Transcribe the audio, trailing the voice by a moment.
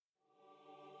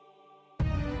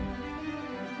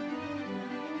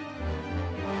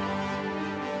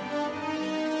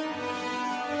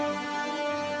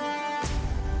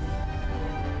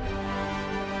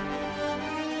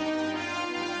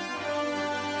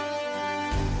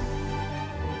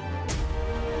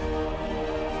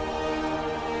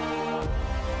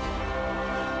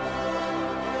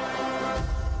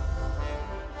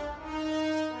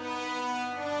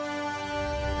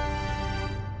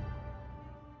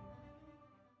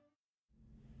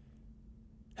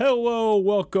Hello,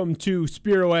 welcome to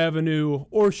Spiro Avenue,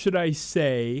 or should I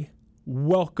say,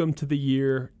 welcome to the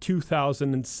year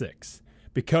 2006.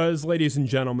 Because, ladies and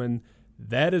gentlemen,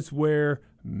 that is where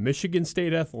Michigan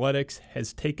State Athletics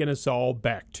has taken us all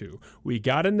back to. We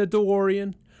got in the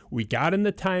DeLorean, we got in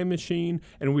the time machine,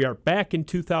 and we are back in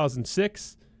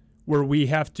 2006, where we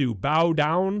have to bow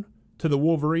down to the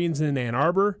Wolverines in Ann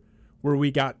Arbor, where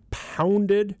we got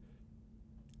pounded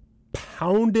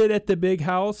at the Big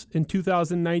House in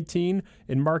 2019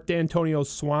 in Mark D'Antonio's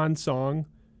swan song,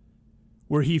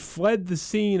 where he fled the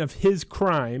scene of his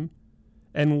crime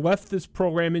and left this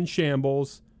program in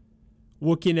shambles,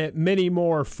 looking at many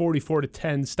more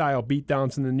 44-10 style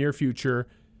beatdowns in the near future,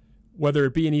 whether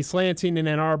it be in East Lansing, in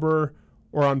Ann Arbor,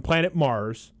 or on planet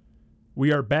Mars.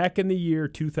 We are back in the year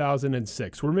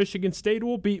 2006, where Michigan State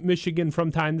will beat Michigan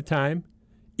from time to time.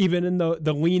 Even in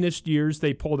the leanest years,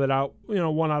 they pulled it out,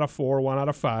 1 out of 4, 1 out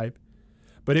of 5.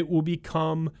 But it will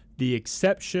become the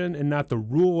exception and not the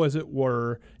rule, as it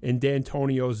were, in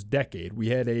D'Antonio's decade. We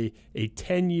had a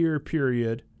 10-year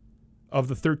period of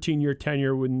the 13-year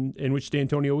tenure in which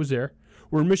D'Antonio was there,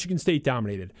 where Michigan State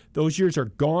dominated. Those years are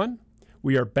gone.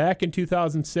 We are back in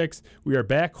 2006. We are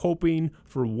back hoping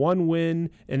for one win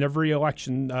in every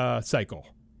election cycle.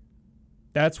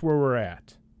 That's where we're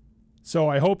at. So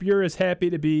I hope you're as happy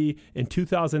to be in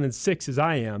 2006 as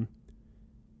I am.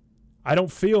 I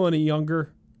don't feel any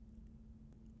younger.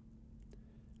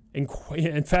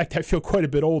 In fact, I feel quite a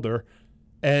bit older,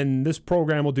 and this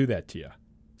program will do that to you.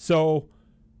 So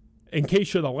in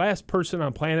case you're the last person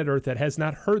on planet Earth that has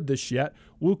not heard this yet,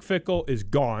 Luke Fickell is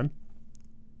gone.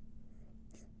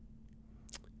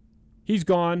 He's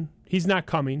gone. He's not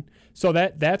coming. So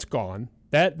that's gone.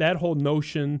 That whole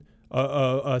notion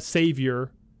a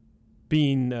savior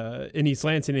being in East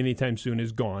Lansing anytime soon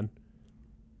is gone.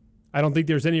 I don't think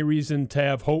there's any reason to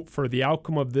have hope for the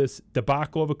outcome of this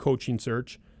debacle of a coaching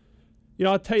search.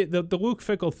 I'll tell you, the Luke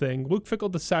Fickell thing, Luke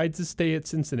Fickell decides to stay at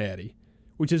Cincinnati,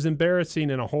 which is embarrassing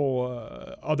in a whole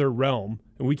other realm,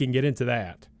 and we can get into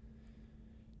that.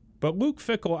 But Luke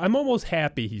Fickell, I'm almost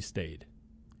happy he stayed.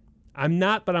 I'm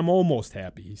not, but I'm almost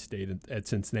happy he stayed at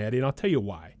Cincinnati, and I'll tell you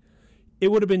why.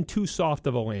 It would have been too soft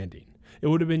of a landing. It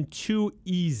would have been too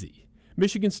easy.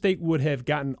 Michigan State would have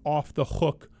gotten off the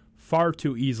hook far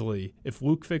too easily if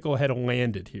Luke Fickell had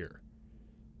landed here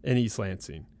in East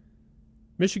Lansing.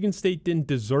 Michigan State didn't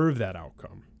deserve that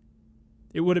outcome.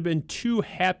 It would have been too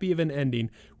happy of an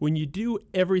ending. When you do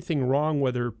everything wrong,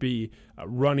 whether it be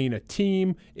running a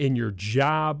team, in your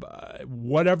job,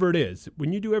 whatever it is,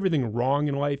 when you do everything wrong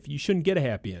in life, you shouldn't get a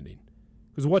happy ending.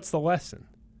 Because what's the lesson?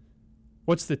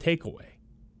 What's the takeaway?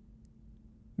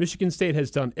 Michigan State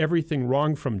has done everything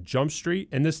wrong from Jump Street,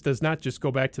 and this does not just go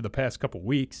back to the past couple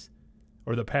weeks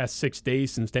or the past 6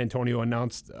 days since D'Antonio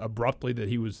announced abruptly that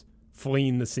he was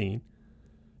fleeing the scene.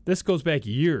 This goes back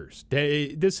years.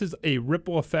 This is a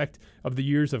ripple effect of the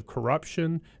years of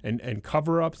corruption and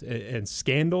cover-ups and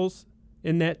scandals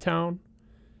in that town.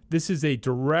 This is a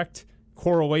direct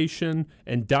correlation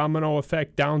and domino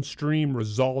effect downstream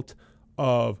result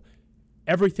of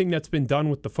everything that's been done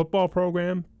with the football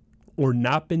program or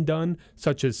not been done,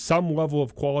 such as some level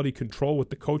of quality control with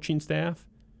the coaching staff,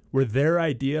 where their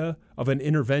idea of an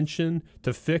intervention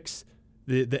to fix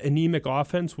the anemic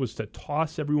offense was to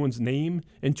toss everyone's name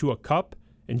into a cup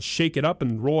and shake it up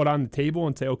and roll it on the table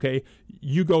and say, okay,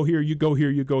 you go here, you go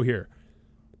here, you go here.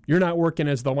 You're not working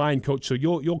as the line coach, so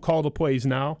you'll call the plays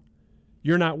now.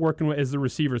 You're not working as the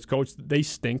receivers coach. They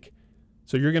stink.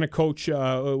 So you're going to coach,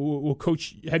 we'll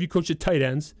coach, have you coach the tight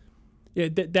ends. Yeah,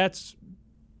 that's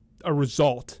a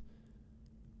result.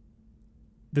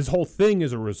 This whole thing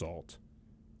is a result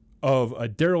of a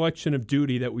dereliction of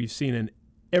duty that we've seen in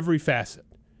every facet,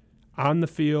 on the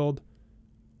field,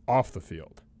 off the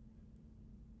field.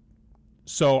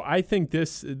 So I think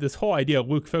this whole idea of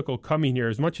Luke Fickell coming here,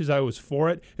 as much as I was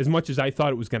for it, as much as I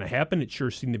thought it was going to happen, it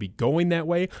sure seemed to be going that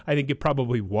way. I think it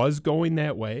probably was going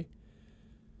that way.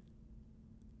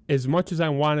 As much as I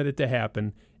wanted it to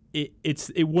happen,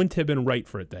 it wouldn't have been right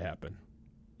for it to happen.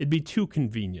 It'd be too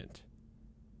convenient.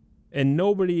 And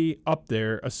nobody up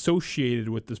there associated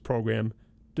with this program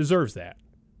deserves that.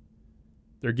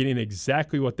 They're getting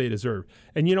exactly what they deserve.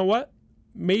 And you know what?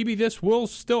 Maybe this will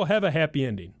still have a happy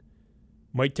ending.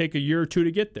 Might take a year or two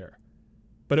to get there.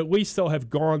 But at least they'll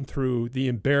have gone through the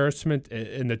embarrassment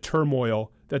and the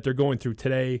turmoil that they're going through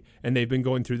today, and they've been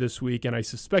going through this week. And I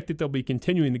suspect that they'll be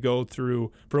continuing to go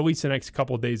through for at least the next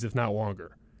couple of days, if not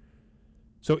longer.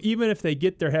 So even if they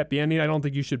get their happy ending, I don't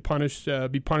think you should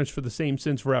be punished for the same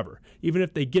sins forever. Even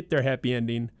if they get their happy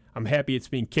ending, I'm happy it's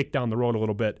being kicked down the road a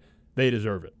little bit. They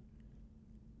deserve it.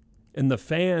 And the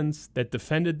fans that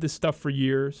defended this stuff for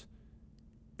years,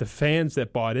 the fans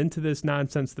that bought into this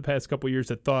nonsense the past couple of years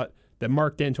that thought that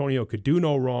Mark D'Antonio could do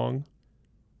no wrong,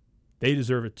 they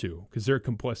deserve it too because they're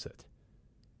complicit.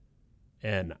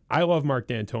 And I love Mark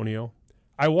D'Antonio.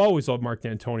 I will always love Mark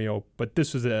D'Antonio, but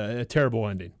this was a terrible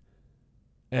ending.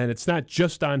 And it's not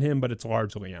just on him, but it's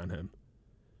largely on him.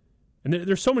 And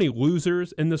there's so many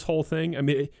losers in this whole thing. I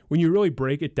mean, when you really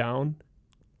break it down,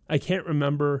 I can't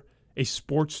remember a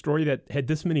sports story that had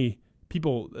this many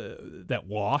people that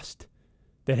lost,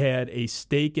 that had a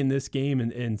stake in this game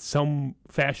in some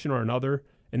fashion or another,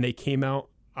 and they came out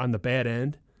on the bad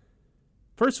end.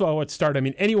 First of all, let's start. I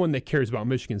mean, anyone that cares about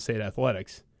Michigan State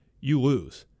athletics, you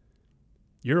lose.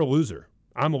 You're a loser.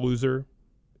 I'm a loser.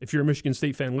 If you're a Michigan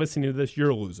State fan listening to this, you're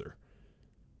a loser.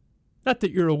 Not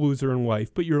that you're a loser in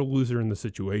life, but you're a loser in the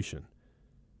situation.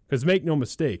 Because make no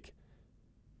mistake,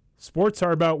 sports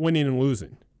are about winning and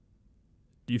losing.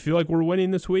 Do you feel like we're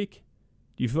winning this week?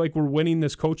 Do you feel like we're winning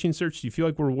this coaching search? Do you feel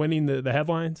like we're winning the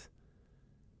headlines?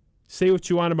 Say what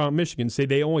you want about Michigan. Say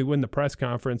they only win the press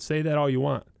conference. Say that all you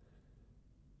want.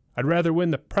 I'd rather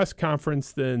win the press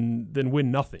conference than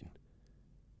win nothing.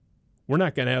 We're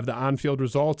not going to have the on-field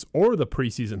results or the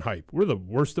preseason hype. We're the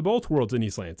worst of both worlds in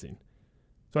East Lansing.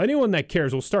 So anyone that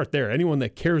cares, we'll start there. Anyone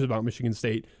that cares about Michigan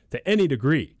State to any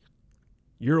degree,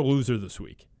 you're a loser this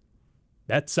week.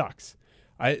 That sucks.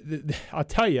 I'll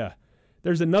tell you,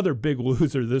 there's another big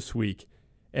loser this week.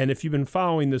 And if you've been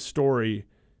following this story,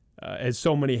 as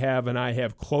so many have and I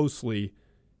have closely,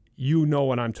 you know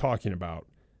what I'm talking about.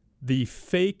 The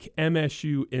fake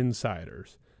MSU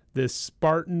insiders, this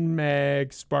Spartan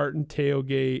Mag, Spartan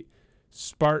Tailgate,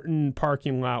 Spartan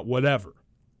Parking Lot, whatever,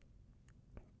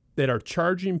 that are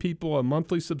charging people a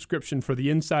monthly subscription for the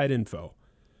inside info,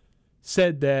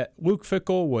 said that Luke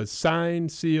Fickell was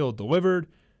signed, sealed, delivered.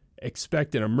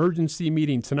 Expect an emergency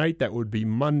meeting tonight. That would be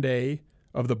Monday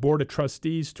of the Board of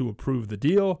Trustees to approve the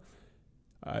deal.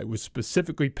 It was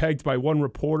specifically pegged by one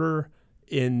reporter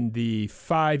in the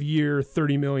 5-year,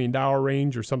 $30 million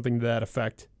range or something to that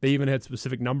effect. They even had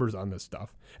specific numbers on this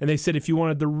stuff. And they said if you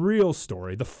wanted the real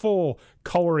story, the full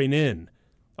coloring in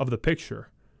of the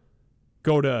picture,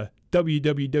 go to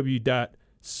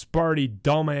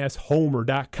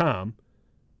www.spartydumbasshomer.com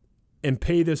and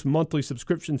pay this monthly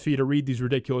subscription fee to read these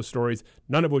ridiculous stories,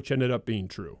 none of which ended up being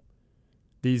true.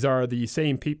 These are the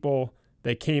same people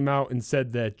that came out and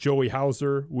said that Joey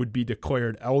Hauser would be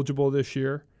declared eligible this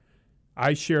year.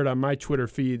 I shared on my Twitter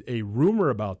feed a rumor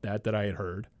about that I had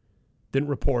heard. Didn't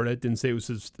report it, didn't say it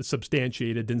was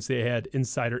substantiated, didn't say I had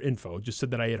insider info, just said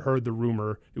that I had heard the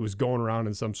rumor. It was going around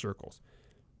in some circles.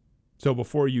 So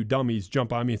before you dummies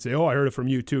jump on me and say, oh, I heard it from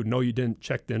you too. No, you didn't.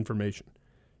 Check the information.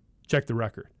 Check the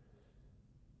record.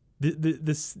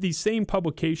 These same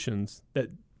publications that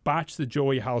botched the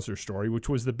Joey Hauser story, which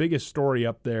was the biggest story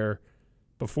up there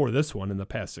before this one in the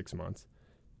past 6 months,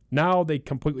 now they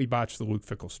completely botched the Luke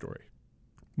Fickell story.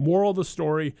 Moral of the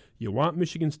story, you want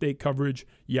Michigan State coverage,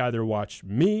 you either watch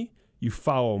me, you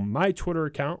follow my Twitter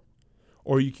account,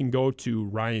 or you can go to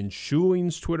Ryan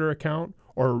Schuling's Twitter account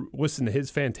or listen to his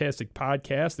fantastic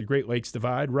podcast, The Great Lakes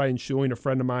Divide. Ryan Schuling, a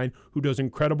friend of mine who does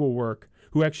incredible work,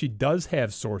 who actually does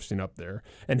have sourcing up there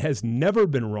and has never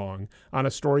been wrong on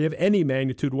a story of any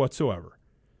magnitude whatsoever.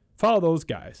 Follow those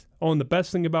guys. Oh, and the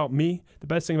best thing about me, the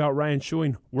best thing about Ryan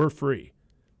Schuling, we're free.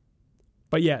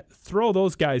 But yet, throw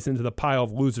those guys into the pile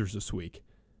of losers this week.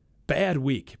 Bad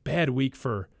week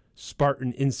for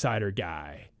Spartan Insider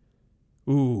Guy.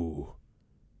 Ooh,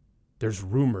 there's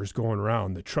rumors going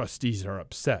around. The trustees are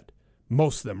upset.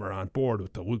 Most of them are on board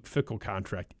with the Luke Fickell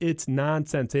contract. It's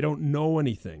nonsense. They don't know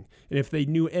anything. And if they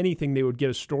knew anything, they would get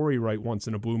a story right once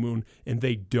in a blue moon, and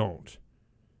they don't.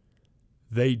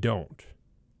 They don't.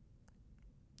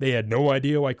 They had no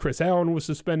idea why Chris Allen was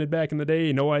suspended back in the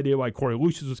day, no idea why Corey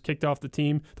Lucius was kicked off the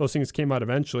team. Those things came out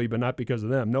eventually, but not because of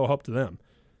them. No help to them.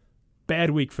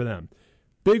 Bad week for them.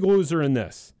 Big loser in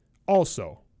this.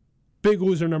 Also, big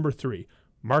loser number 3,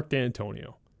 Mark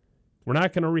D'Antonio. We're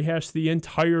not going to rehash the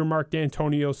entire Mark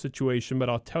D'Antonio situation, but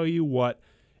I'll tell you what,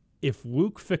 if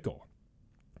Luke Fickell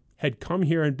had come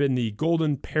here and been the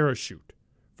golden parachute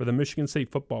for the Michigan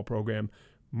State football program,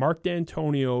 Mark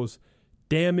D'Antonio's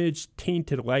damaged,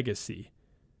 tainted legacy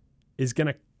is going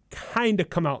to kind of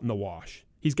come out in the wash.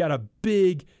 He's got a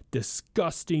big,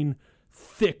 disgusting,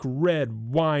 thick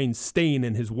red wine stain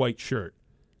in his white shirt.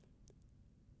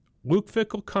 Luke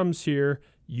Fickell comes here,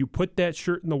 you put that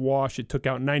shirt in the wash, it took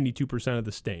out 92% of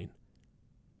the stain.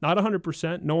 Not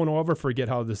 100%. No one will ever forget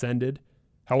how this ended,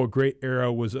 how a great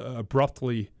era was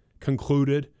abruptly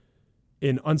concluded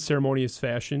in unceremonious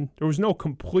fashion. There was no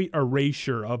complete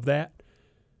erasure of that.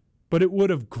 but it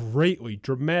would have greatly,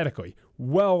 dramatically,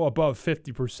 well above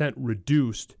 50%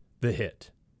 reduced the hit.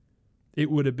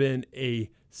 It would have been a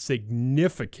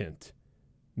significant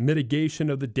mitigation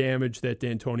of the damage that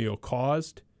D'Antonio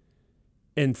caused.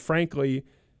 And frankly,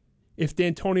 if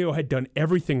D'Antonio had done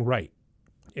everything right,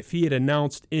 if he had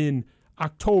announced in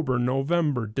October,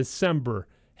 November, December,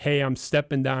 hey, I'm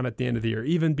stepping down at the end of the year,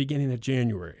 even beginning of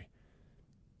January,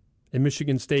 and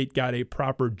Michigan State got a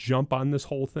proper jump on this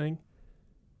whole thing,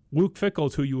 Luke Fickell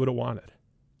is who you would have wanted.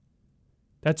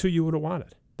 That's who you would have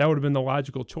wanted. That would have been the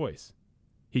logical choice.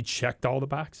 He checked all the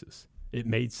boxes. It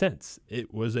made sense.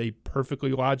 It was a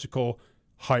perfectly logical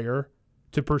hire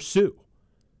to pursue.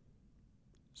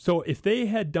 So if they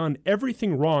had done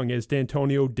everything wrong as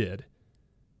D'Antonio did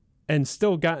and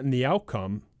still gotten the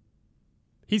outcome,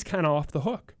 he's kind of off the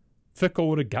hook. Fickell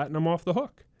would have gotten him off the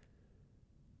hook.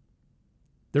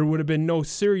 There would have been no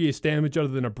serious damage other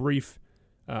than a brief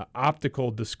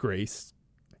optical disgrace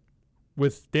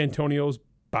with D'Antonio's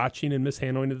botching and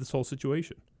mishandling of this whole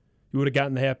situation. You would have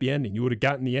gotten the happy ending. You would have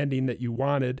gotten the ending that you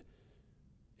wanted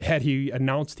had he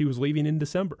announced he was leaving in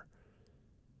December.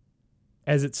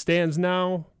 As it stands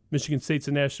now, Michigan State's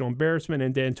a national embarrassment,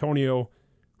 and D'Antonio,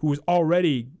 who was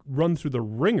already run through the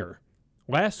ringer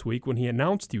last week when he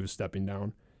announced he was stepping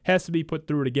down, has to be put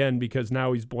through it again because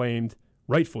now he's blamed,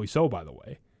 rightfully so, by the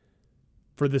way,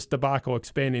 for this debacle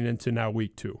expanding into now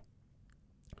week 2.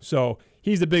 So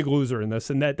he's a big loser in this,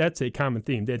 and that's a common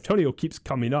theme. D'Antonio keeps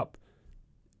coming up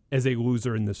as a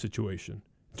loser in this situation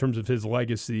in terms of his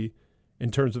legacy,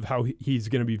 in terms of how he's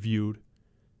going to be viewed.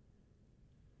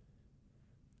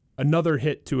 Another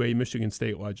hit to a Michigan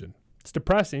State legend. It's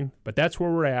depressing, but that's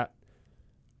where we're at.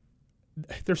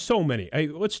 There's so many.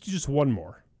 Let's do just one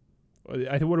more.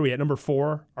 I think, what are we at? Number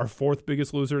 4, our 4th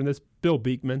biggest loser in this, Bill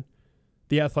Beekman,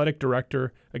 the athletic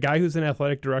director, a guy who's an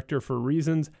athletic director for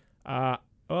reasons,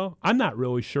 well, I'm not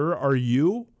really sure. Are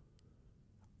you?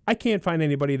 I can't find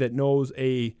anybody that knows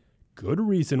a good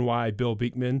reason why Bill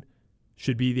Beekman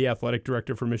should be the athletic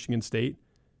director for Michigan State.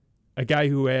 A guy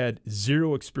who had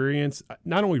zero experience,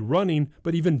 not only running,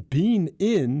 but even being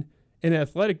in an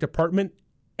athletic department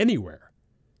anywhere.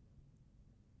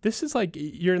 This is like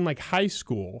you're in like high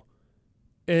school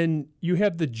and you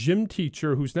have the gym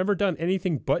teacher who's never done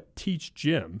anything but teach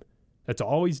gym. That's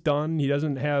all he's done. He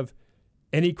doesn't have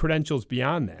any credentials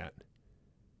beyond that.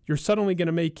 You're suddenly going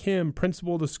to make him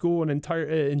principal of the school and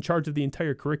in charge of the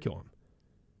entire curriculum.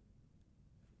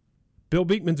 Bill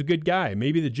Beekman's a good guy.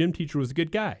 Maybe the gym teacher was a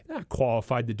good guy. Not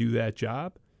qualified to do that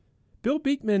job. Bill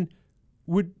Beekman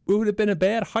would have been a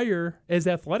bad hire as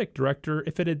athletic director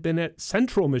if it had been at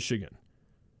Central Michigan,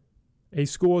 a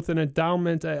school with an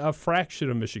endowment a fraction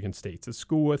of Michigan State's, a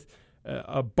school with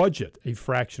a budget a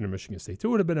fraction of Michigan State's. It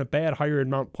would have been a bad hire in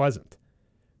Mount Pleasant.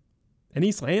 And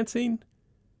East Lansing,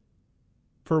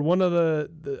 for one of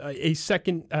a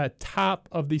second top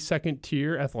of the second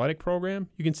tier athletic program,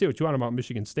 you can say what you want about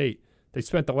Michigan State. They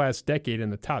spent the last decade in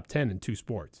the top 10 in 2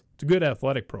 sports. It's a good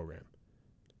athletic program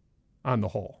on the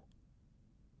whole.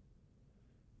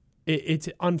 It's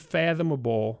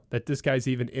unfathomable that this guy's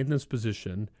even in this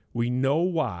position. We know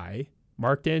why.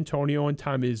 Mark D'Antonio and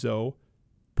Tom Izzo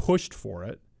pushed for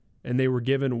it, and they were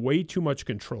given way too much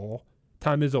control.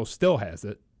 Tom Izzo still has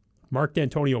it. Mark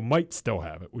D'Antonio might still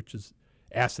have it, which is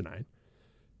asinine.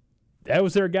 That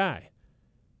was their guy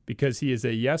because he is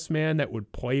a yes man that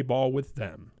would play ball with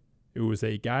them. It was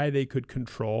a guy they could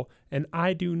control, and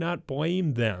I do not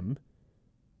blame them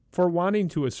for wanting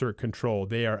to assert control.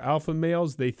 They are alpha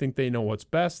males. They think they know what's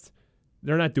best.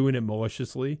 They're not doing it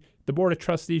maliciously. The Board of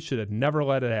Trustees should have never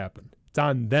let it happen. It's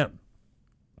on them.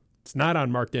 It's not on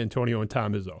Mark D'Antonio and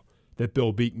Tom Izzo that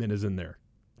Bill Beekman is in there.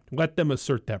 Let them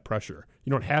assert that pressure.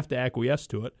 You don't have to acquiesce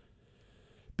to it.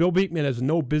 Bill Beekman has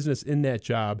no business in that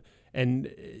job, and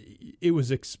it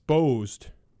was exposed.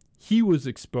 He was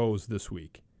exposed this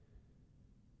week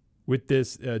with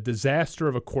this disaster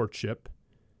of a courtship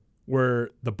where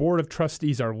the Board of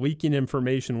Trustees are leaking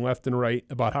information left and right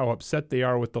about how upset they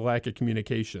are with the lack of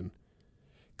communication.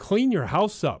 Clean your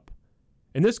house up.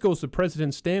 And this goes to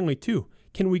President Stanley, too.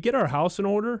 Can we get our house in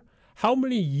order? How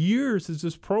many years is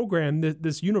this program,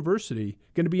 this university,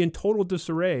 going to be in total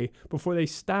disarray before they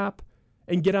stop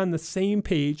and get on the same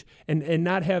page and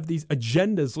not have these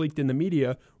agendas leaked in the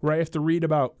media where I have to read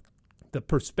about the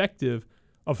perspective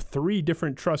of 3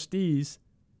 different trustees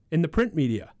in the print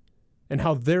media and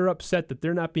how they're upset that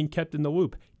they're not being kept in the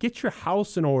loop? Get your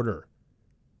house in order.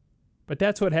 But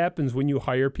that's what happens when you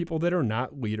hire people that are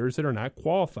not leaders, that are not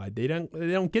qualified. They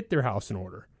don't get their house in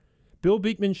order. Bill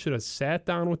Beekman should have sat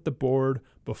down with the board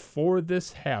before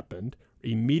this happened,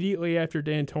 immediately after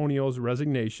D'Antonio's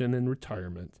resignation and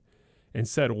retirement, and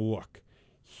said, look,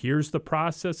 here's the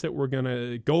process that we're going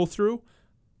to go through.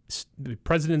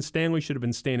 President Stanley should have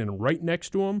been standing right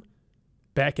next to him,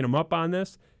 backing him up on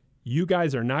this. You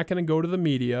guys are not going to go to the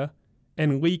media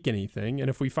and leak anything, and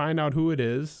if we find out who it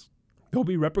is, there'll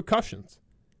be repercussions.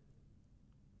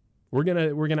 We're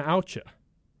gonna out you.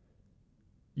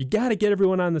 You got to get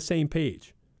everyone on the same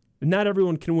page. Not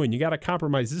everyone can win. You got to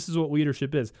compromise. This is what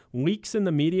leadership is. Leaks in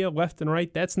the media, left and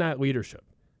right, that's not leadership.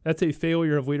 That's a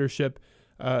failure of leadership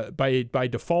by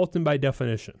default and by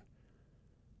definition.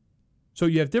 So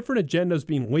you have different agendas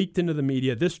being leaked into the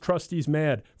media. This trustee's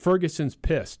mad. Ferguson's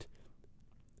pissed.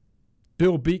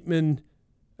 Bill Beekman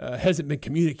hasn't been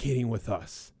communicating with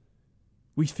us.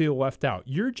 We feel left out.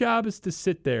 Your job is to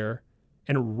sit there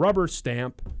and rubber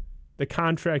stamp the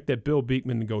contract that Bill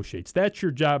Beekman negotiates. That's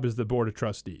your job as the Board of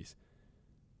Trustees.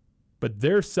 But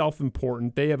they're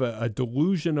self-important. They have a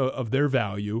delusion of their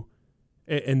value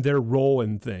and their role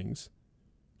in things.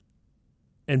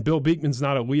 And Bill Beekman's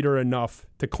not a leader enough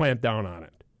to clamp down on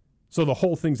it. So the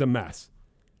whole thing's a mess.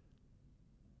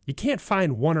 You can't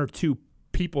find one or two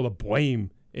people to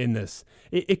blame in this.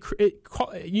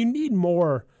 You need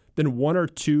more than one or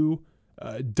two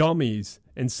dummies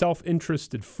and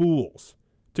self-interested fools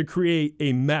to create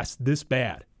a mess this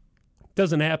bad. It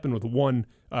doesn't happen with one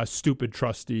stupid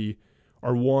trustee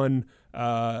or one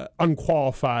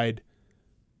unqualified,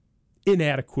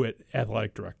 inadequate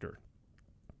athletic director.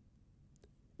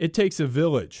 It takes a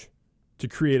village to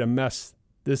create a mess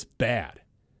this bad.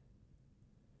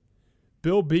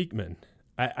 Bill Beekman,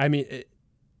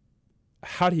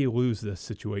 how do you lose this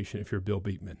situation if you're Bill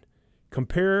Beekman?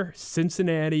 Compare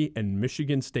Cincinnati and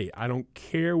Michigan State. I don't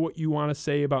care what you want to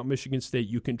say about Michigan State.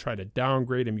 You can try to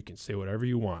downgrade them. You can say whatever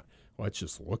you want. Let's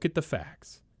just look at the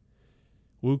facts.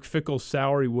 Luke Fickell's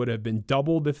salary would have been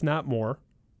doubled, if not more.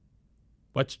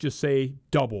 Let's just say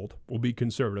doubled. We'll be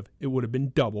conservative. It would have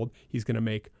been doubled. He's going to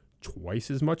make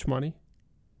twice as much money.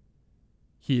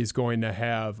 He is going to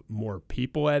have more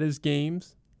people at his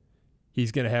games.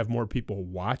 He's going to have more people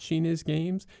watching his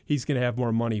games. He's going to have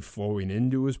more money flowing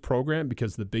into his program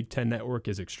because the Big Ten Network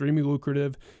is extremely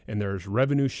lucrative and there's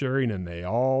revenue sharing and they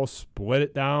all split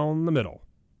it down the middle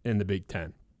in the Big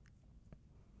Ten.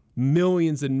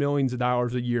 Millions and millions of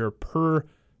dollars a year per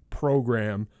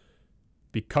program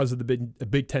because of the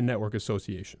Big Ten Network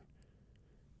Association.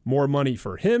 More money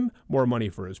for him, more money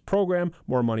for his program,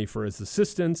 more money for his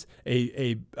assistants,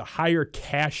 a higher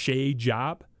cachet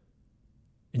job.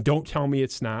 And don't tell me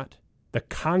it's not. The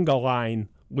conga line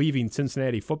leaving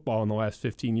Cincinnati football in the last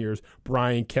 15 years,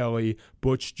 Brian Kelly,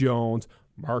 Butch Jones,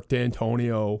 Mark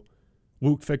D'Antonio,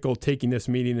 Luke Fickell taking this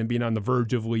meeting and being on the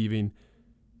verge of leaving.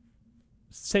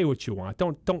 Say what you want.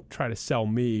 Don't try to sell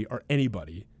me or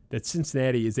anybody that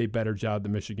Cincinnati is a better job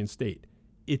than Michigan State.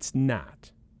 It's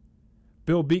not.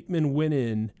 Bill Beekman went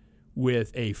in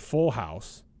with a full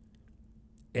house,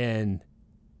 and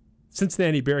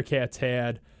Cincinnati Bearcats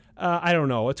had,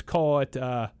 let's call it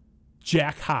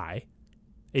Jack High,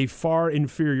 a far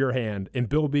inferior hand, and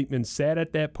Bill Beekman sat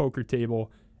at that poker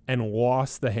table and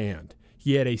lost the hand.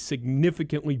 He had a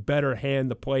significantly better hand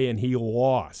to play, and he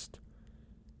lost.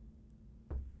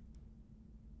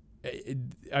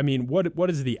 What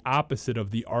is the opposite of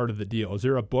the art of the deal? Is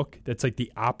there a book that's like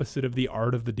the opposite of the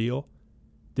art of the deal?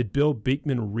 Did Bill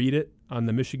Beekman read it on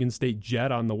the Michigan State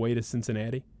jet on the way to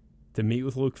Cincinnati to meet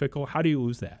with Luke Fickell? How do you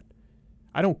lose that?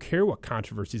 I don't care what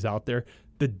controversy's out there.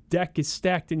 The deck is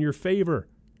stacked in your favor.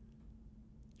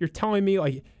 You're telling me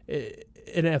like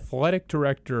an athletic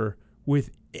director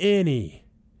with any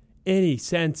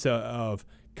sense of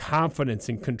confidence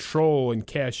and control and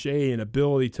cachet and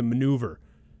ability to maneuver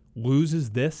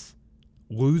loses this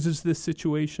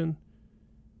situation?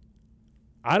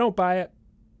 I don't buy it.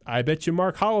 I bet you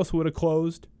Mark Hollis would have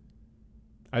closed.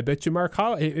 I bet you Mark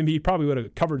Hollis, he probably would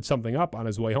have covered something up on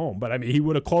his way home, but he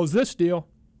would have closed this deal.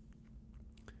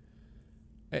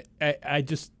 I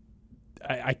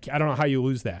don't know how you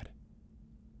lose that.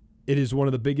 It is one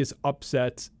of the biggest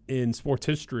upsets in sports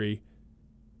history.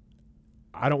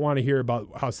 I don't want to hear about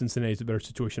how Cincinnati's a better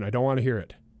situation. I don't want to hear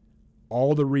it.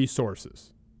 All the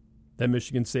resources that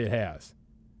Michigan State has,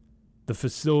 the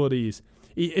facilities.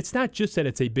 It's not just that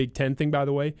it's a Big Ten thing, by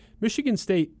the way. Michigan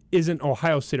State isn't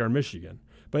Ohio State or Michigan,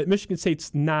 but Michigan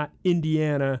State's not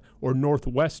Indiana or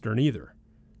Northwestern either.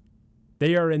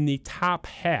 They are in the top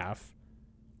half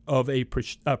of a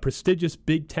prestigious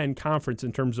Big Ten conference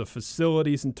in terms of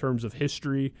facilities, in terms of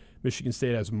history. Michigan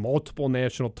State has multiple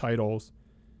national titles,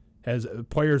 has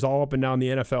players all up and down the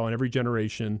NFL in every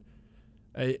generation.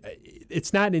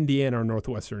 It's not Indiana or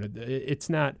Northwestern. It's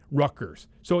not Rutgers.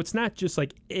 So it's not just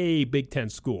like a Big Ten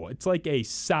school. It's like a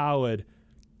solid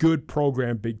good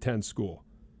program Big Ten school.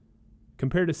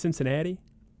 Compared to Cincinnati,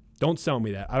 don't sell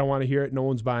me that. I don't want to hear it. No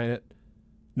one's buying it.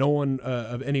 No one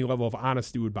of any level of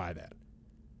honesty would buy that.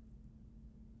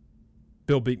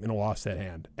 Bill Beekman lost that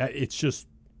hand. It's just,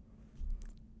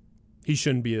 he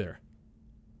shouldn't be there.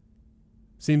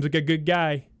 Seems like a good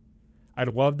guy. I'd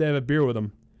love to have a beer with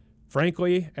him.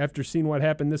 Frankly, after seeing what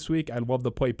happened this week, I'd love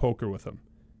to play poker with him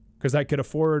because I could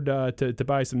afford to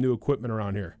buy some new equipment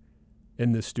around here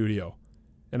in this studio.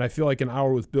 And I feel like an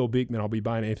hour with Bill Beekman, I'll be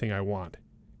buying anything I want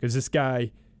because this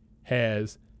guy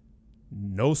has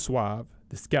no suave.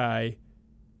 This guy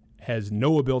has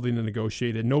no ability to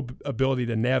negotiate and no ability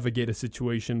to navigate a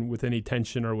situation with any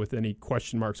tension or with any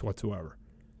question marks whatsoever.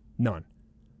 None.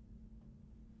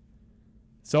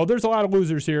 So there's a lot of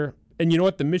losers here. And you know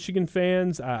what? The Michigan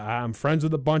fans, I'm friends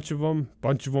with a bunch of them. A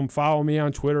bunch of them follow me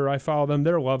on Twitter. I follow them.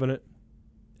 They're loving it.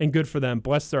 And good for them.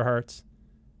 Bless their hearts.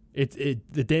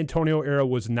 The D'Antonio era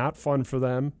was not fun for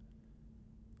them.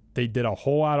 They did a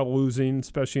whole lot of losing,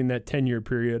 especially in that 10-year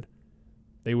period.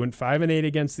 They went 5-8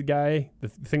 against the guy. The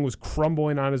thing was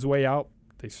crumbling on his way out.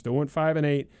 They still went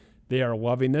 5-8. They are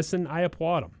loving this, and I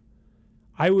applaud them.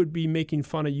 I would be making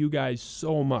fun of you guys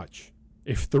so much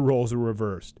if the roles were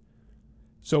reversed.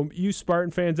 So you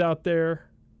Spartan fans out there,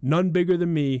 none bigger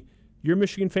than me, your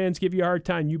Michigan fans give you a hard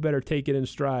time, you better take it in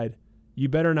stride. You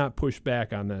better not push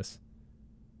back on this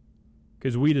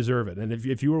because we deserve it. And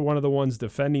if you were one of the ones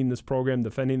defending this program,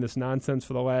 defending this nonsense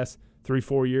for the last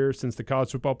 3-4 years since the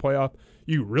college football playoff,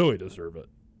 you really deserve it.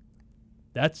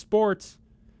 That's sports.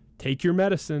 Take your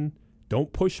medicine.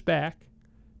 Don't push back.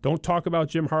 Don't talk about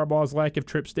Jim Harbaugh's lack of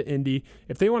trips to Indy.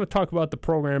 If they want to talk about the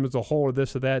program as a whole or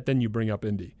this or that, then you bring up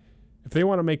Indy. If they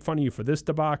want to make fun of you for this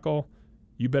debacle,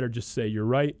 you better just say you're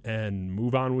right and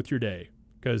move on with your day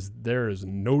because there is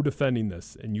no defending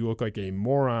this, and you look like a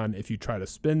moron if you try to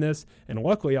spin this. And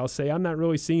luckily, I'll say I'm not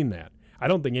really seeing that. I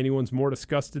don't think anyone's more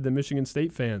disgusted than Michigan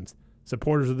State fans,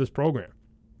 supporters of this program.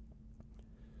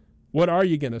 What are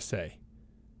you going to say?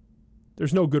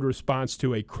 There's no good response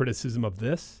to a criticism of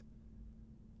this.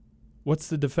 What's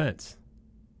the defense?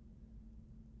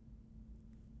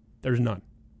 There's none.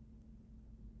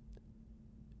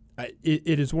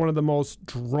 It is one of the most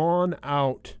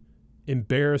drawn-out,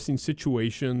 embarrassing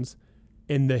situations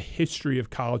in the history of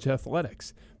college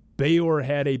athletics. Baylor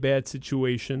had a bad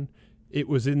situation. It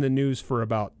was in the news for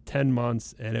about 10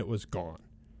 months, and it was gone.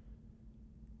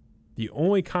 The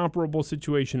only comparable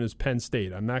situation is Penn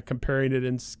State. I'm not comparing it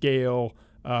in scale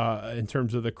in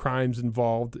terms of the crimes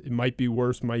involved. It might be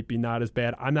worse, might be not as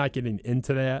bad. I'm not getting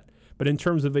into that. But in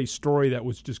terms of a story that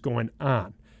was just going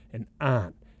on and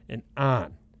on and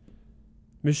on,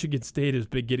 Michigan State has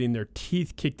been getting their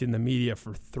teeth kicked in the media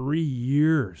for 3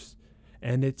 years,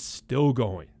 and it's still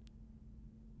going.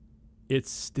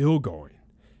 It's still going.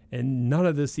 And none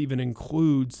of this even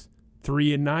includes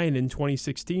 3-9 in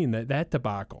 2016, that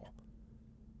debacle.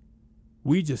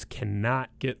 We just cannot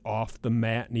get off the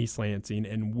mat in East Lansing,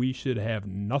 and we should have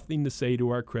nothing to say to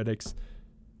our critics,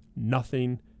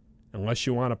 nothing, unless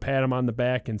you want to pat them on the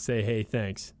back and say, hey,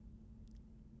 thanks.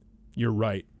 You're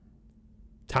right.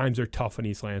 Times are tough in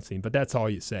East Lansing, but that's all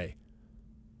you say.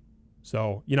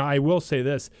 So, I will say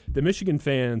this. The Michigan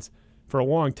fans, for a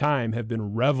long time, have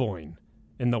been reveling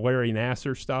in the Larry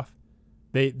Nassar stuff.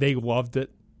 They loved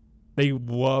it. They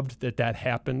loved that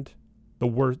happened. The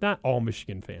worst, not all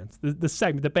Michigan fans, the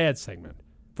segment, the bad segment,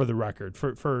 for the record,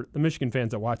 for the Michigan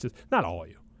fans that watch this, not all of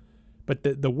you, but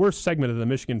the worst segment of the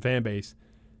Michigan fan base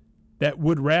that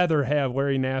would rather have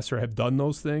Larry Nassar have done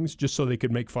those things just so they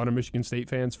could make fun of Michigan State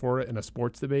fans for it in a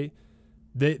sports debate,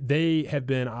 they have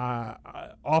been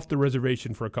off the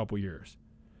reservation for a couple years.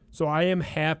 So I am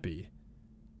happy,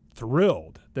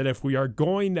 thrilled, that if we are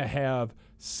going to have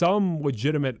some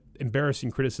legitimate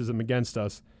embarrassing criticism against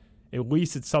us, at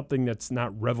least it's something that's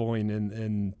not reveling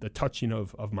in the touching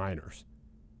of minors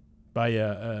by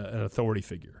an authority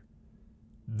figure.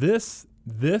 This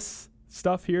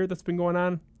stuff here that's been going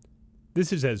on,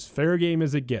 this is as fair game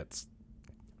as it gets.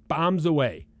 Bombs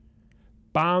away.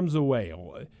 Bombs away.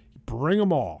 Bring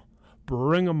them all.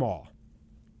 Bring them all.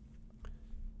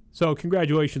 So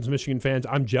congratulations, Michigan fans.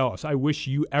 I'm jealous. I wish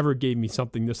you ever gave me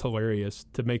something this hilarious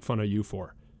to make fun of you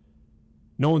for.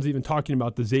 No one's even talking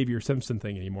about the Xavier Simpson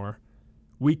thing anymore.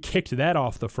 We kicked that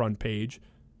off the front page.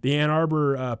 The Ann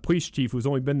Arbor police chief, who's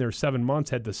only been there 7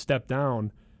 months, had to step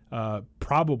down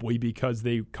probably because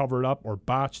they covered up or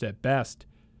botched at best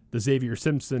the Xavier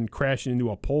Simpson crashing into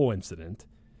a pole incident.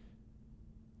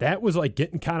 That was like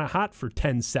getting kind of hot for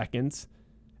 10 seconds,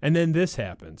 and then this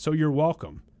happened. So you're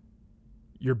welcome.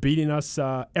 You're beating us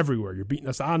everywhere. You're beating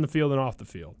us on the field and off the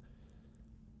field.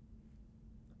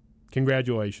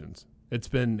 Congratulations.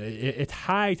 It's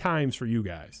high times for you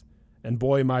guys. And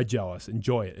boy, am I jealous.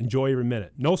 Enjoy it. Enjoy every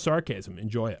minute. No sarcasm.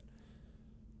 Enjoy it.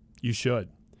 You should.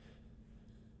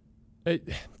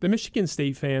 The Michigan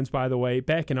State fans, by the way,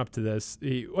 backing up to this,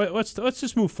 let's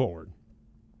just move forward.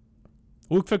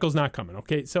 Luke Fickell's not coming,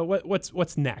 okay? So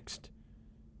what's next?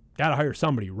 Got to hire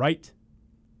somebody, right?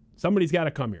 Somebody's got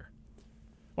to come here.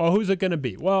 Well, who's it going to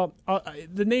be? Well,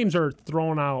 the names are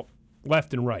thrown out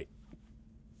left and right.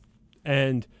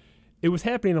 And it was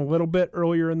happening a little bit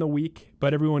earlier in the week,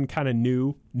 but everyone kind of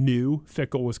knew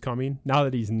Fickell was coming. Now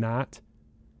that he's not,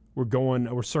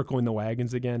 we're circling the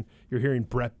wagons again. You're hearing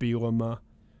Brett Bielema.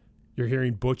 You're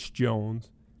hearing Butch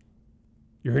Jones.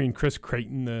 You're hearing Chris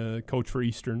Creighton, the coach for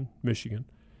Eastern Michigan.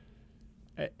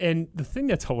 And the thing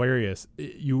that's hilarious,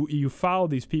 you follow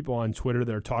these people on Twitter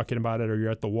that are talking about it, or you're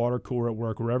at the water cooler at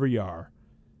work, wherever you are.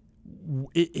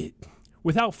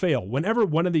 Without fail, whenever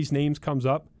one of these names comes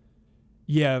up,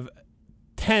 you have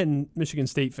 10 Michigan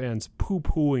State fans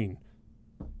poo-pooing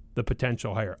the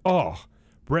potential hire. Oh,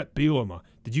 Brett Bielema.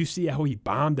 Did you see how he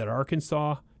bombed at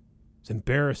Arkansas? It's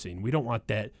embarrassing. We don't want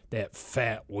that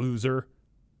fat loser,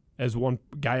 as one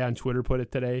guy on Twitter put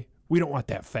it today. We don't want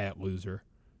that fat loser.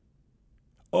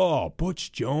 Oh,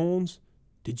 Butch Jones.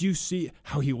 Did you see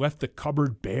how he left the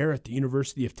cupboard bare at the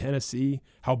University of Tennessee?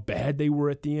 How bad they were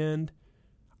at the end?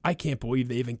 I can't believe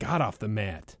they even got off the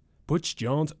mat. Butch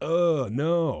Jones,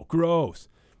 no, gross.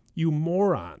 You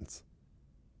morons.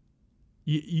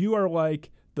 You are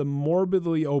like the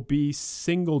morbidly obese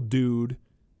single dude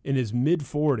in his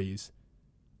mid-40s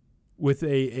with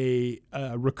a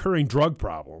recurring drug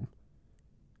problem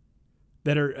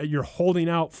that you're holding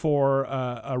out for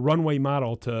a runway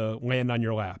model to land on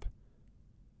your lap.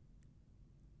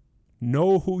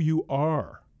 Know who you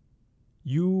are.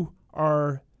 You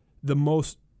are the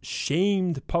most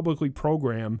shamed publicly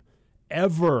program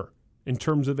ever in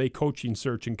terms of a coaching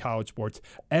search in college sports.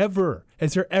 Ever.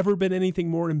 Has there ever been anything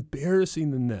more embarrassing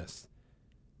than this?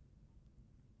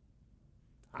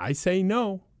 I say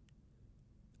no.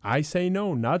 I say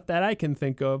no, not that I can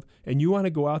think of. And you want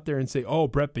to go out there and say, oh,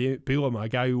 Brett Bielema, a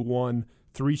guy who won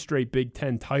 3 straight Big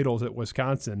Ten titles at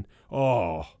Wisconsin.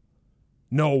 Oh,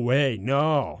 no way,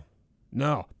 no.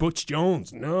 Butch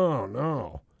Jones,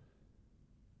 no.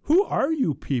 Who are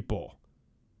you people?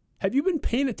 Have you been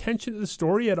paying attention to the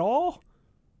story at all?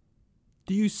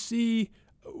 Do you see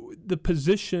the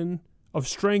position of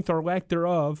strength or lack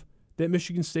thereof that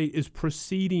Michigan State is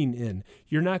proceeding in?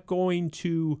 You're not going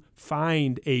to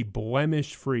find a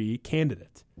blemish-free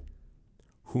candidate.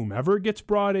 Whomever gets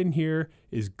brought in here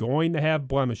is going to have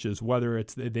blemishes, whether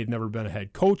it's they've never been a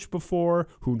head coach before,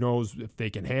 who knows if they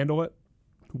can handle it,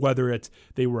 whether it's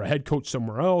they were a head coach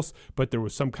somewhere else, but there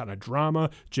was some kind of drama.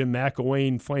 Jim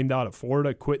McElwain flamed out at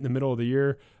Florida, quit in the middle of the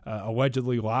year,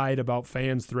 allegedly lied about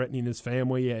fans threatening his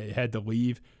family, had to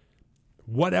leave.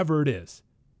 Whatever it is,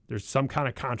 there's some kind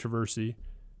of controversy.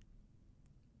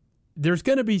 There's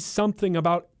going to be something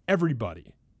about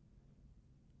everybody.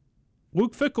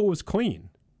 Luke Fickell was clean.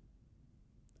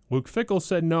 Luke Fickell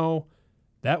said, no,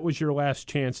 that was your last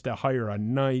chance to hire a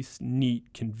nice,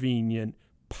 neat, convenient,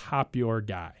 popular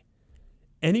guy.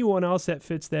 Anyone else that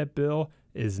fits that bill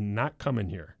is not coming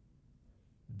here.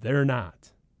 They're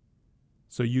not.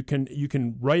 So you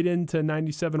can write into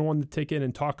 97.1 The Ticket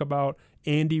and talk about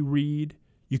Andy Reid.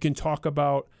 You can talk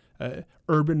about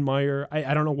Urban Meyer.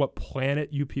 I don't know what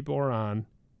planet you people are on.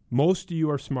 Most of you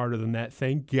are smarter than that,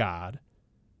 thank God.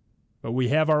 But we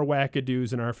have our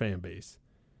wackadoos in our fan base.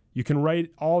 You can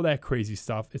write all that crazy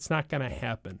stuff. It's not going to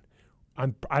happen.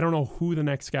 I don't know who the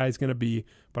next guy is going to be,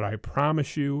 but I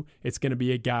promise you it's going to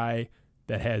be a guy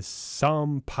that has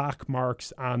some pock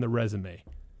marks on the resume,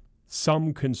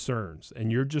 some concerns,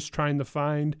 and you're just trying to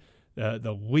find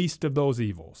the least of those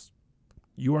evils.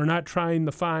 You are not trying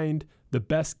to find the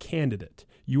best candidate.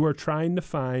 You are trying to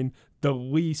find the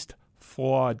least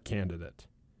flawed candidate.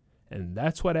 And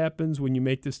that's what happens when you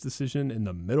make this decision in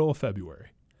the middle of February.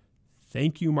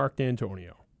 Thank you, Mark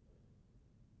D'Antonio.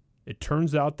 It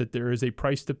turns out that there is a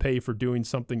price to pay for doing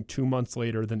something 2 months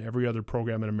later than every other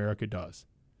program in America does.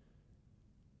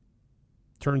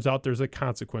 Turns out there's a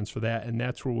consequence for that, and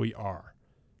that's where we are.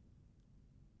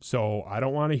 So I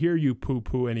don't want to hear you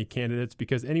poo-poo any candidates,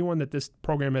 because anyone that this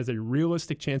program has a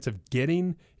realistic chance of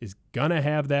getting is going to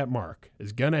have that mark,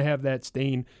 is going to have that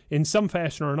stain in some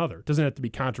fashion or another. It doesn't have to be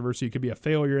controversy. It could be a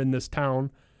failure in this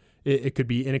town. It could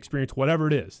be inexperience, whatever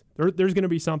it is. There's going to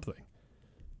be something.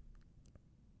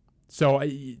 So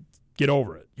get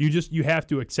over it. You have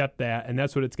to accept that, and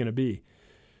that's what it's going to be.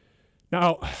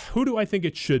 Now, who do I think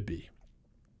it should be?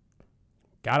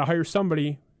 Got to hire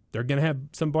somebody. They're going to have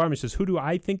some blemishes. Who do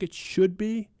I think it should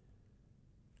be?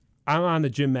 I'm on the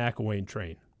Jim McElwain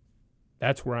train.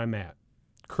 That's where I'm at.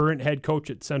 Current head coach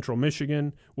at Central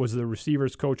Michigan, was the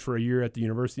receivers coach for a year at the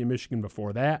University of Michigan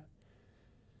before that.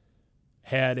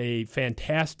 Had a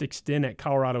fantastic stint at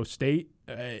Colorado State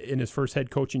in his first head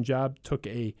coaching job. Took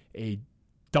a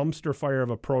dumpster fire of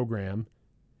a program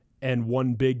and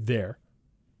won big there.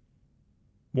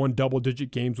 Won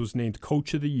double-digit games, was named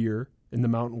Coach of the Year in the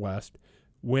Mountain West.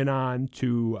 Went on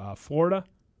to Florida.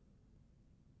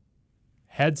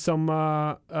 Had some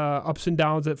ups and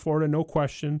downs at Florida, no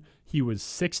question. He was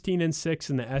 16-6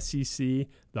 in the SEC,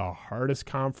 the hardest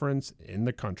conference in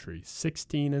the country.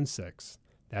 16-6.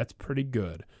 That's pretty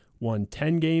good. Won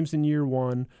 10 games in year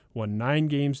one, won 9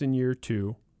 games in year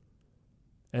two,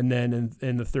 and then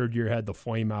in the third year had the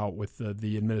flame out with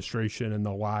the administration and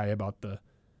the lie about the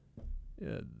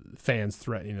fans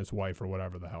threatening his wife or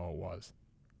whatever the hell it was.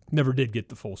 Never did get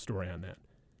the full story on that.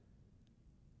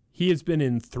 He has been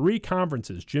in 3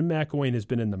 conferences. Jim McElwain has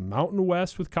been in the Mountain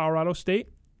West with Colorado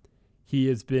State. He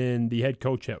has been the head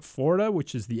coach at Florida,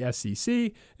 which is the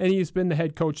SEC, and he has been the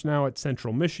head coach now at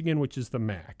Central Michigan, which is the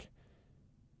MAC.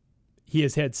 He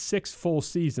has had 6 full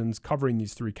seasons covering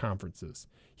these 3 conferences.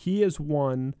 He has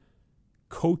won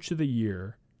Coach of the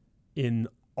Year in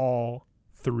all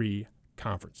 3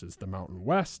 conferences, the Mountain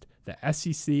West, the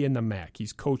SEC, and the MAC.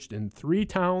 He's coached in 3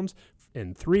 towns,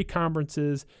 in 3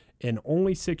 conferences, in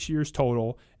only 6 years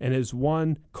total, and has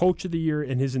won Coach of the Year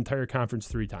in his entire conference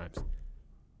 3 times.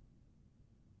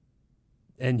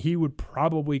 And he would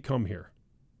probably come here.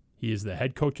 He is the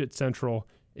head coach at Central.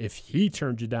 If he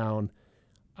turned you down,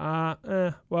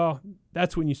 well,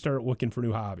 that's when you start looking for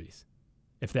new hobbies,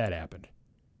 if that happened.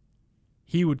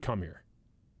 He would come here.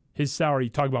 His salary, you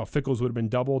talk about Fickell's would have been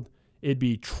doubled. It'd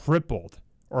be tripled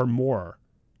or more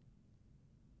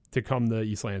to come to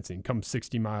East Lansing, come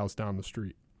 60 miles down the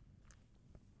street.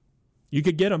 You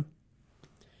could get him.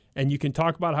 And you can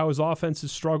talk about how his offense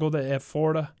has struggled at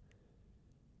Florida.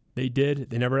 They did.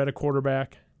 They never had a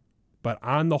quarterback. But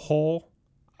on the whole,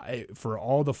 for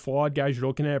all the flawed guys you're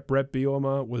looking at, Brett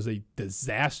Bielema was a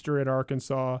disaster at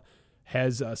Arkansas,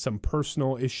 has some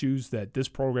personal issues that this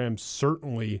program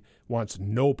certainly wants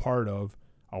no part of.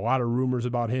 A lot of rumors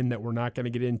about him that we're not going to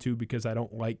get into because I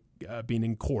don't like being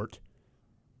in court.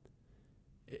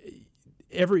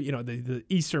 The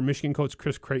Eastern Michigan coach,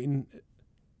 Chris Creighton,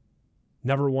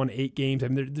 never won 8 games. I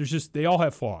mean, they all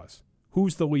have flaws.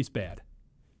 Who's the least bad?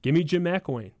 Give me Jim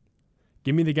McElwain.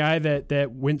 Give me the guy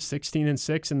that went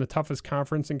 16-6 in the toughest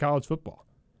conference in college football.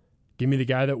 Give me the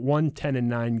guy that won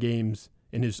 10-9 games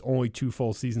in his only 2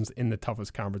 full seasons in the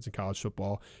toughest conference in college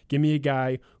football. Give me a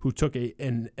guy who took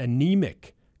an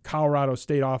anemic Colorado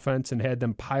State offense and had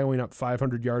them piling up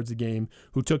 500 yards a game,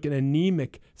 who took an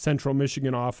anemic Central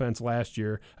Michigan offense last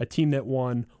year, a team that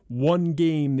won 1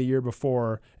 game the year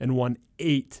before and won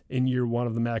 8 in year 1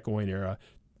 of the McElwain era,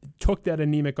 took that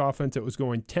anemic offense that was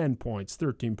going 10 points,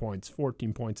 13 points,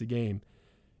 14 points a game,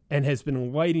 and has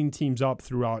been lighting teams up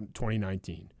throughout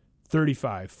 2019.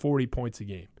 35, 40 points a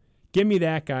game. Give me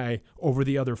that guy over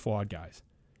the other flawed guys.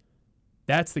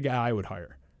 That's the guy I would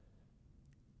hire.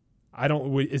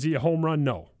 Is he a home run?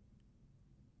 No.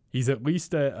 He's at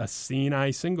least a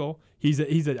seeing-eye single.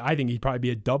 I think he'd probably be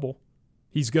a double.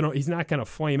 He's not gonna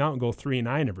flame out and go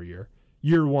 3-9 every year.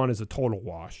 Year 1 is a total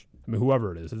wash. I mean,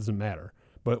 whoever it is, it doesn't matter.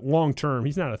 But long term,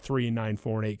 he's not a 3-9,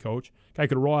 4-8 coach. Guy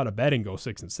could roll out of bed and go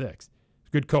 6-6.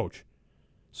 Good coach,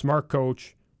 smart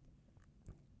coach,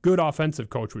 good offensive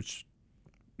coach. Which,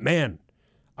 man,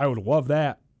 I would love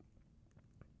that.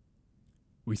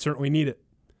 We certainly need it.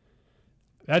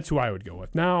 That's who I would go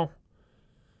with. Now,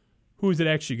 who is it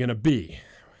actually going to be?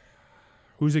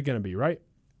 Who's it going to be, right?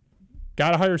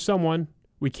 Got to hire someone.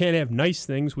 We can't have nice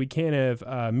things. We can't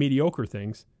have mediocre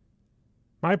things.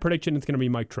 My prediction is going to be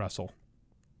Mike Tressel.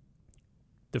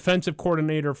 Defensive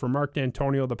coordinator for Mark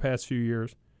D'Antonio the past few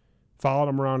years. Followed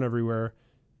him around everywhere.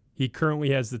 He currently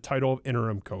has the title of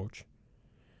interim coach.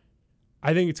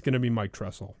 I think it's going to be Mike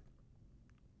Tressel.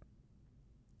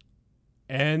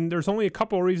 And there's only a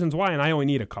couple of reasons why, and I only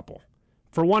need a couple.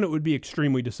 For one, it would be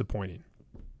extremely disappointing.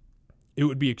 It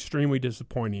would be extremely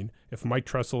disappointing if Mike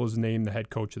Tressel is named the head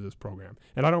coach of this program.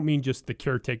 And I don't mean just the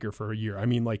caretaker for a year. I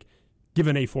mean, like,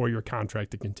 given a 4-year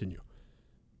contract to continue.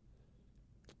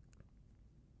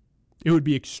 It would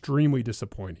be extremely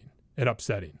disappointing and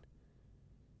upsetting.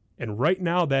 And right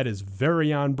now, that is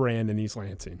very on brand in East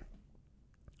Lansing.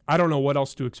 I don't know what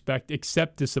else to expect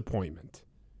except disappointment.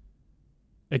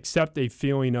 Except a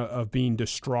feeling of being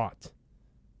distraught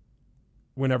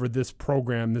whenever this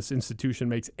program, this institution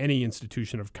makes any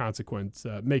institution of consequence,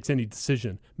 makes any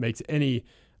decision, makes any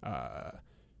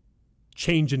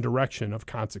change in direction of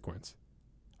consequence.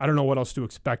 I don't know what else to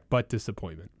expect but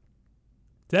disappointment.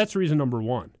 That's reason number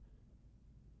one.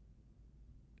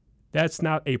 That's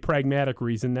not a pragmatic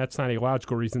reason. That's not a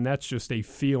logical reason. That's just a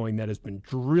feeling that has been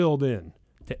drilled in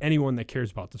to anyone that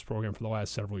cares about this program for the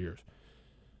last several years.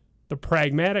 The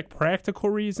pragmatic, practical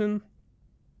reason,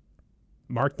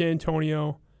 Mark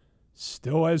D'Antonio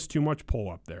still has too much pull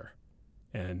up there.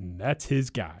 And that's his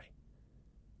guy.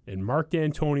 And Mark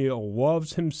D'Antonio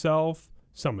loves himself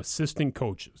some assistant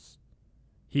coaches.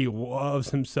 He loves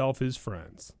himself his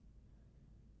friends.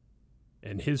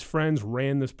 And his friends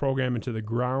ran this program into the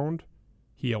ground.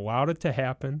 He allowed it to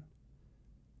happen.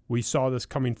 We saw this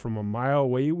coming from a mile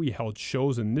away. We held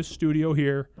shows in this studio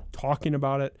here talking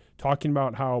about it, talking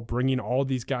about how bringing all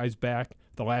these guys back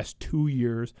the last 2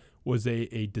 years was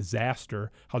a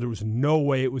disaster, how there was no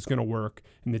way it was going to work,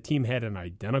 and the team had an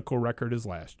identical record as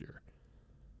last year.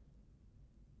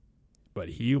 But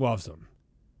he loves them,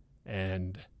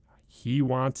 and he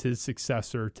wants his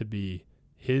successor to be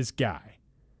his guy.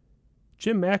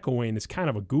 Jim McElwain is kind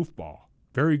of a goofball,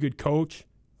 very good coach,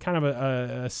 kind of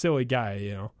a silly guy,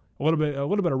 you know, a little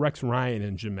bit of Rex Ryan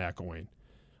in Jim McElwain.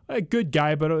 A good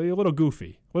guy, but a little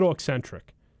goofy, a little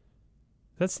eccentric.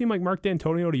 Does that seem like Mark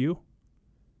D'Antonio to you?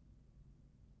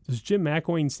 Does Jim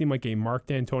McElwain seem like a Mark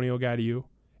D'Antonio guy to you?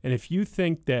 And if you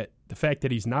think that the fact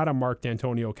that he's not a Mark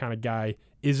D'Antonio kind of guy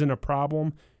isn't a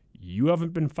problem, you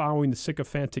haven't been following the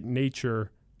sycophantic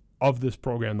nature of this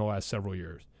program the last several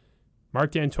years.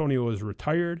 Mark D'Antonio is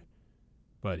retired,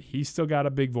 but he's still got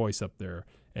a big voice up there.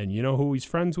 And you know who he's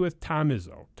friends with? Tom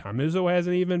Izzo. Tom Izzo has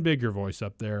an even bigger voice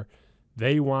up there.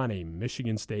 They want a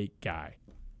Michigan State guy.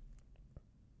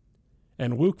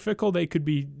 And Luke Fickell, they could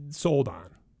be sold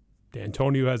on.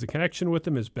 D'Antonio has a connection with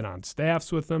him, has been on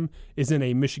staffs with him, isn't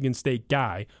a Michigan State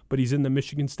guy, but he's in the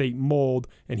Michigan State mold,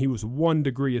 and he was 1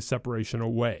 degree of separation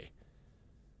away.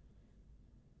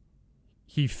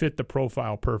 He fit the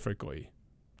profile perfectly.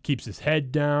 Keeps his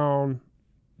head down,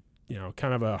 you know,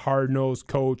 kind of a hard-nosed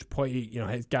coach,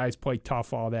 his guys play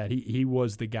tough, all that. He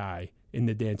was the guy in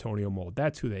the D'Antonio mold.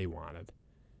 That's who they wanted.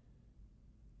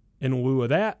 In lieu of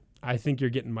that, I think you're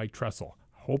getting Mike Tressel.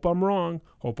 Hope I'm wrong.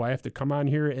 Hope I have to come on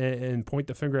here and point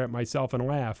the finger at myself and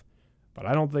laugh. But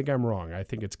I don't think I'm wrong. I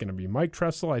think it's going to be Mike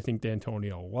Tressel. I think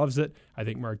D'Antonio loves it. I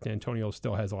think Mark D'Antonio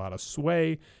still has a lot of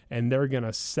sway, and they're going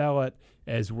to sell it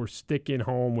as we're sticking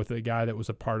home with a guy that was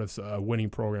a part of a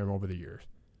winning program over the years.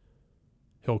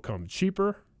 He'll come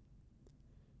cheaper.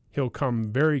 He'll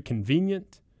come very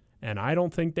convenient. And I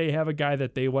don't think they have a guy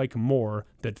that they like more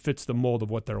that fits the mold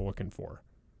of what they're looking for.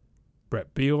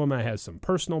 Brett Bielema has some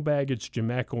personal baggage. Jim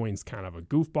McElwain's kind of a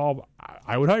goofball.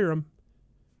 I would hire him.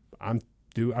 I'm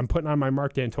putting on my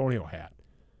Mark D'Antonio hat.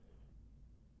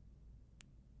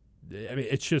 I mean,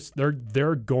 it's just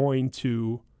they're going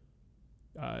to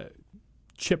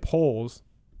chip holes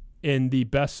in the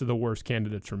best of the worst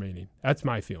candidates remaining. That's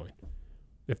my feeling.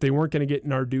 If they weren't going to get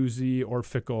Narduzzi or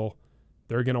Fickell,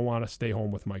 they're going to want to stay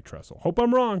home with Mike Tressel. Hope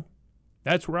I'm wrong.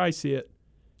 That's where I see it.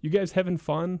 You guys having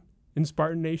fun in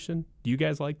Spartan Nation? Do you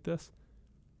guys like this?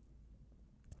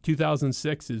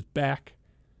 2006 is back.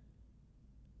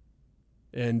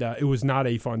 And it was not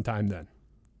a fun time then.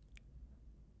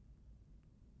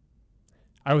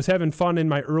 I was having fun in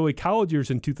my early college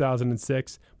years in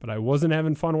 2006, but I wasn't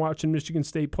having fun watching Michigan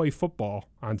State play football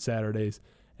on Saturdays,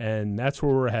 and that's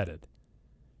where we're headed.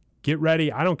 Get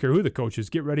ready. I don't care who the coach is.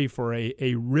 Get ready for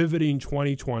a riveting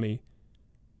 2020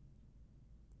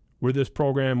 where this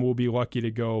program will be lucky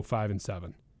to go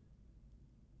 5-7.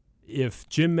 If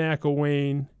Jim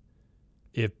McElwain,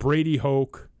 if Brady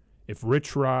Hoke, if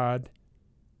Rich Rod,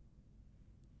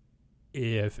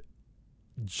 if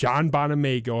John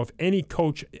Bonamego, if any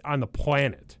coach on the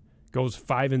planet goes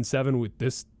 5-7 with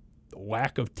this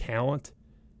lack of talent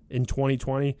in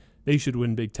 2020, they should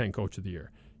win Big Ten Coach of the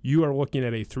Year. You are looking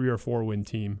at a 3 or 4 win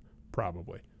team,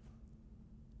 probably.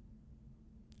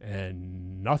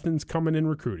 And nothing's coming in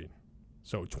recruiting.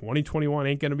 So 2021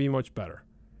 ain't going to be much better.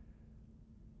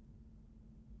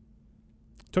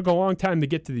 Took a long time to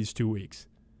get to these 2 weeks.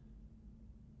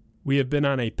 We have been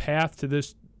on a path to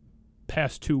this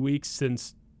past 2 weeks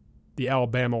since the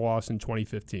Alabama loss in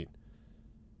 2015.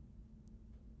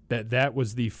 That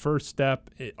was the first step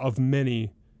of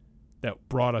many that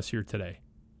brought us here today.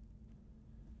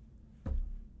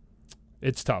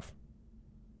 It's tough.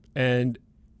 And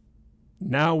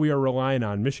now we are relying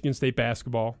on Michigan State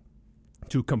basketball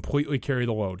to completely carry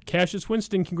the load. Cassius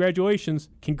Winston, congratulations.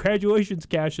 Congratulations,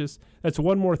 Cassius. That's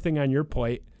one more thing on your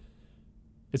plate.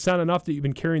 It's not enough that you've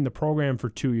been carrying the program for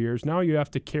 2 years. Now you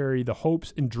have to carry the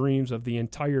hopes and dreams of the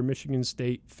entire Michigan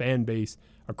State fan base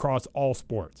across all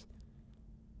sports.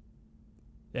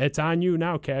 It's on you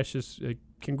now, Cassius.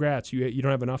 congrats. You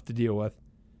don't have enough to deal with.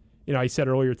 I said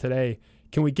earlier today,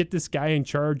 can we get this guy in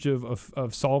charge of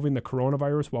solving the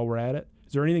coronavirus while we're at it?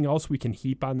 Is there anything else we can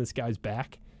heap on this guy's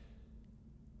back?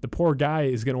 The poor guy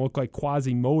is going to look like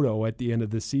Quasimodo at the end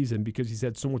of this season because he's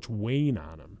had so much weight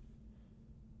on him.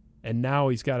 And now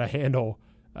he's got to handle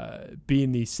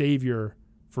being the savior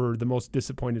for the most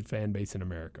disappointed fan base in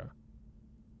America,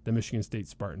 the Michigan State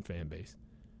Spartan fan base.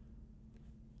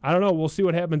 I don't know. We'll see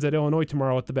what happens at Illinois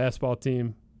tomorrow with the basketball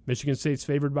team. Michigan State's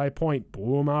favored by a point.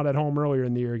 Blew them out at home earlier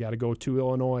in the year. Got to go to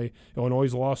Illinois.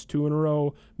 Illinois lost 2 in a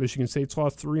row. Michigan State's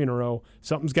lost 3 in a row.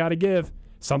 Something's got to give.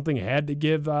 Something had to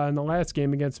give in the last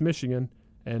game against Michigan,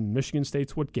 and Michigan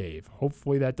State's what gave.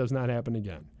 Hopefully that does not happen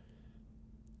again.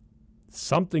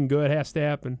 Something good has to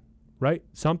happen, right?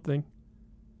 Something.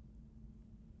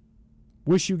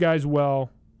 Wish you guys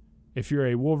well. If you're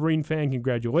a Wolverine fan,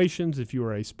 congratulations. If you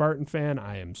are a Spartan fan,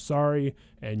 I am sorry,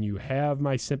 and you have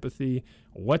my sympathy.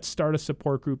 Let's start a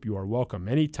support group. You are welcome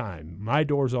anytime. My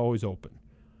door's always open.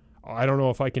 I don't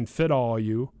know if I can fit all of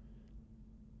you,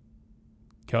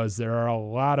 because there are a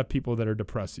lot of people that are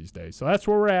depressed these days. So that's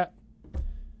where we're at.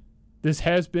 This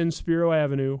has been Spiro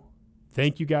Avenue.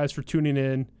 Thank you guys for tuning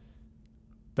in.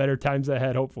 Better times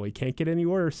ahead, hopefully. Can't get any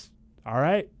worse. All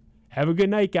right. Have a good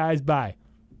night, guys. Bye.